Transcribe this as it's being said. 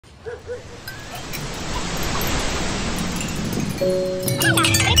利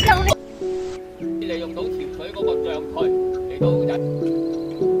用到潛水嗰個漲退嚟到引。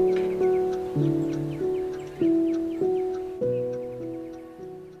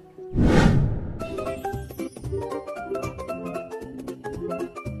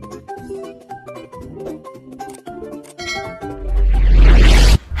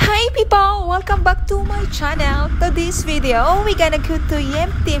People, welcome back to my channel. Today's video, we're gonna go to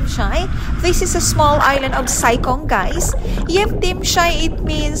YIM TIN TSAI. This is a small island of Saikung, guys. YIM TIN TSAI, it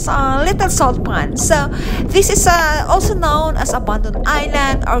means little salt pond. So this is also known as abandoned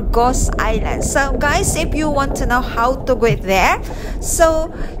island or ghost island. So guys, if you want to know how to go there, so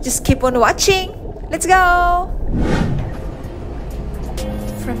just keep on watching. Let's go.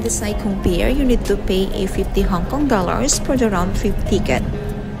 From the Saikung pier, you need to pay a 50 Hong Kong dollars for the round trip ticket.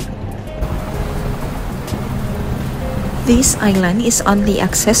 This island is only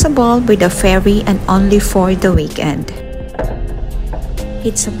accessible with a ferry and only for the weekend.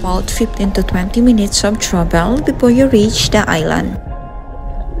 It's about 15 to 20 minutes of travel before you reach the island.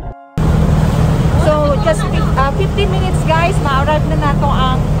 So just 15 minutes guys, ma-arrive na nato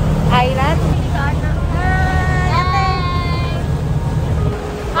ang island.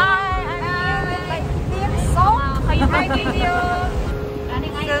 Hi, I'm here with my team.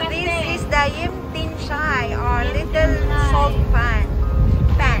 So this is the YIM TIN TSAI or little salt pan.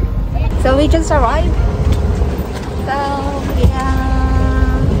 So we just arrived. So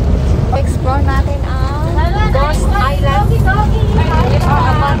explore natin ang ghost island or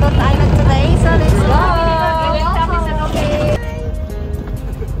abandoned island today. So let's go.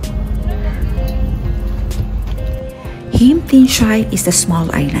 YIM TIN TSAI is a small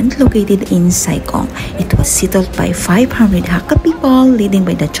island located in Saikung. It was settled by 500 Hakka people leading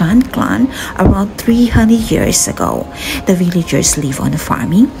by the Chan clan around 300 years ago. The villagers live on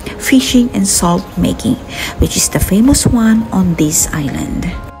farming, fishing, and salt making, which is the famous one on this island.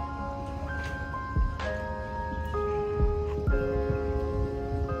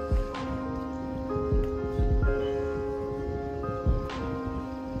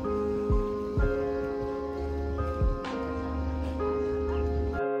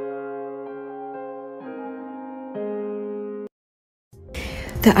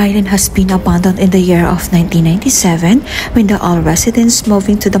 The island has been abandoned in the year of 1997 when the all residents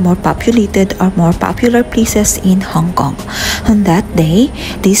moving to the more populated or more popular places in Hong Kong. On that day,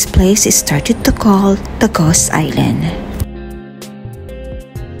 this place is started to call the Ghost Island.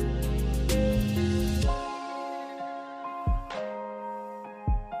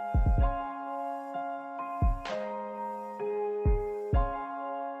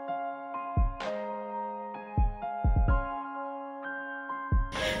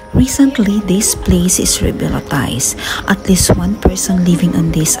 Recently, this place is rehabilitated. At least one person living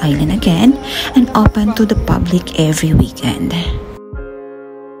on this island again and open to the public every weekend.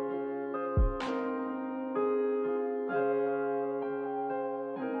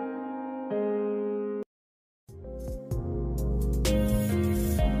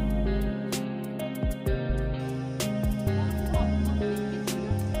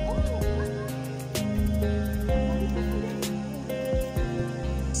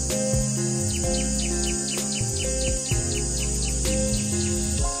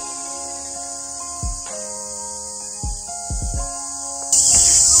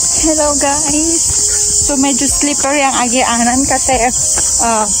 Hello guys! So medyo slippery ang agianan kasi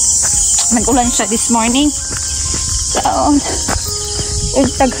nag-ulan siya this morning. So,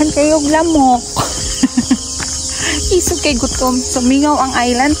 taghan kayo lamok. Iso kay gutom. So mingaw ang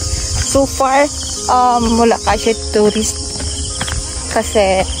island. So far, wala ka siya tourist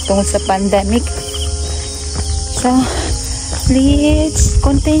kasi tungkol sa pandemic. So, let's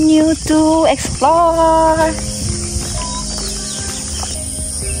continue to explore.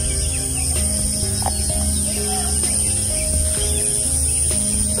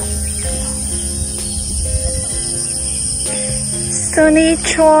 So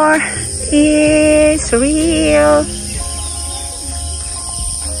nature is real.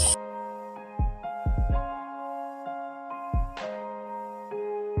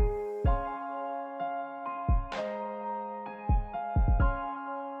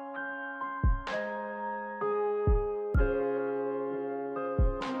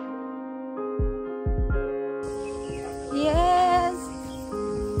 Yes.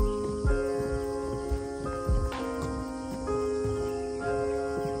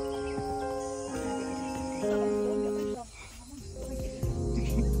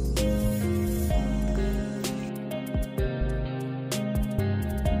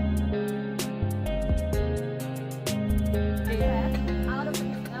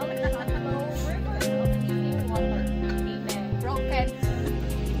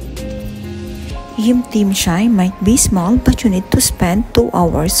 YIM TIN TSAI might be small, but you need to spend 2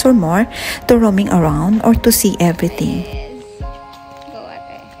 hours or more to roaming around or to see everything.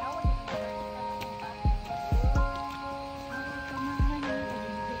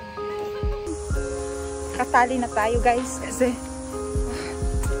 Katali na tayo guys kasi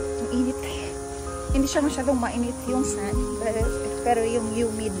ang init. Hindi siya masyadong mainit yung sand, pero yung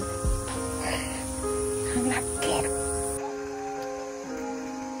humid. Ang lakit.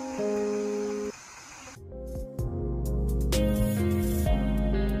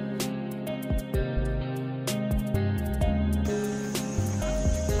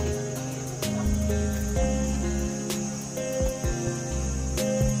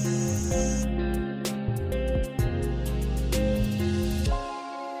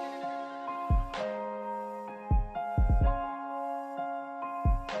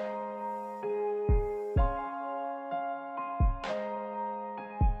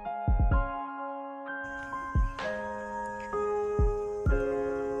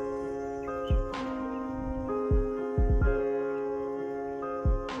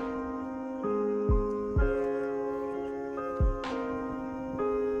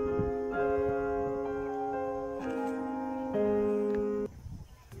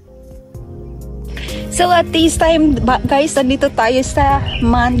 So at this time, guys, nandito tayo sa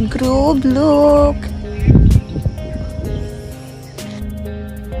mangrove. Look!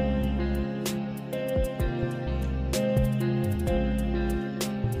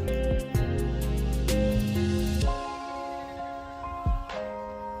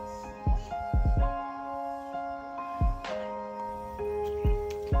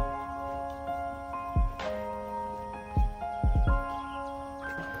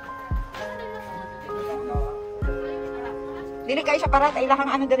 Dili kayo siya para ilahang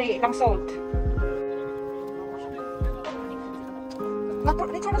ano dali, ilang salt.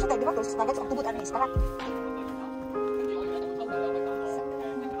 Dito na siya tayo, di ba? Tapos nagat sa tubod ano is para.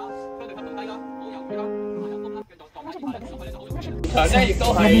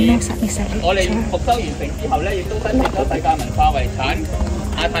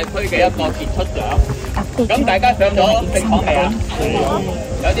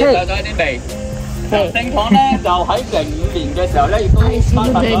聖堂咧就喺05年嘅時候咧，亦都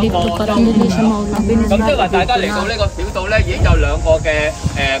頒發咗一個裝咁即係話大家嚟到呢個小島咧，已經有2個嘅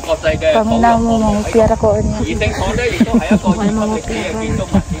國際嘅保育項目喺度。而聖堂咧亦都係一個2級歷史嘅建築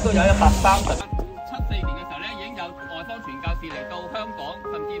物，亦都有130。74年嘅時候咧，已經有外方傳教士嚟到香港，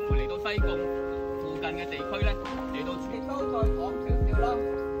甚至乎嚟到西貢附近嘅地區咧，嚟到亦都再講少少啦。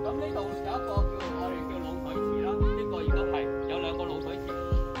咁呢度有一個叫我哋叫滷水池啦，呢個亦都係有2個滷水池。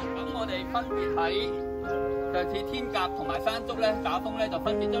我哋分別喺上次天鴿同埋山竹咧打風咧，就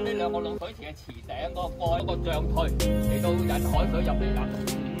分別將呢2個滷水池嘅池頂嗰個蓋一個漲退嚟到引海水入嚟㗎。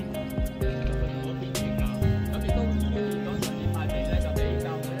咁亦都出現咗上次塊地咧就比較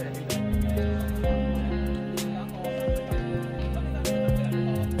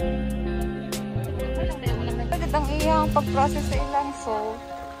Magandang iyang pag-process sa ilang so.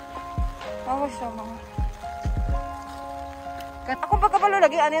 Ako siya mga. Ako pagkabalo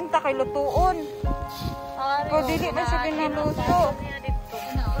lagi anin ta kay lutuon. O dili ba siya pinaluto?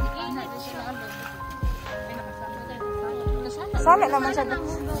 Sala naman siya.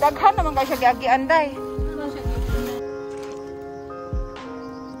 Daghan naman kayo siya giagi-anday.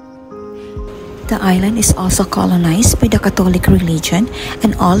 The island is also colonized by the Catholic religion,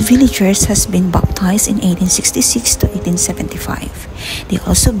 and all villagers has been baptized in 1866 to 1875. They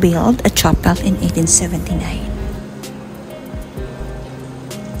also built a chapel in 1879.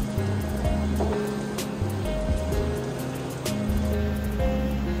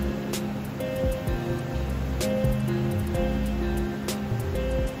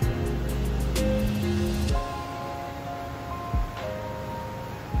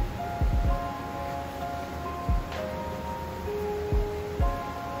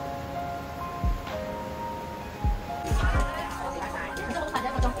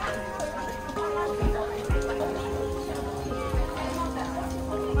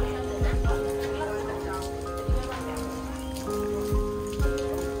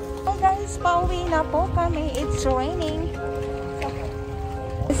 Pauwi na po kami. It's raining.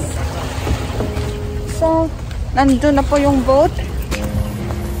 So, nandun na po yung boat.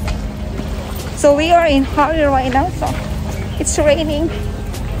 So, we are in hurry right now. So, it's raining.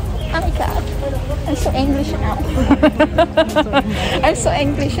 Oh my God. I'm so English now. I'm so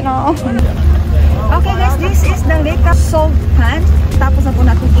English now. Okay guys, this is the little salt pan. Tapos na po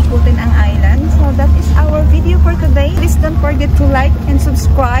natin ikutin ang island. So that is our video for today. Please don't forget to like and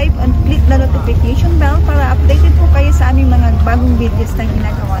subscribe and click the notification bell para updated po kayo sa aming mga bagong videos na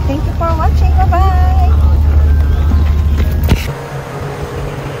ginagawa. Thank you for watching. Bye-bye!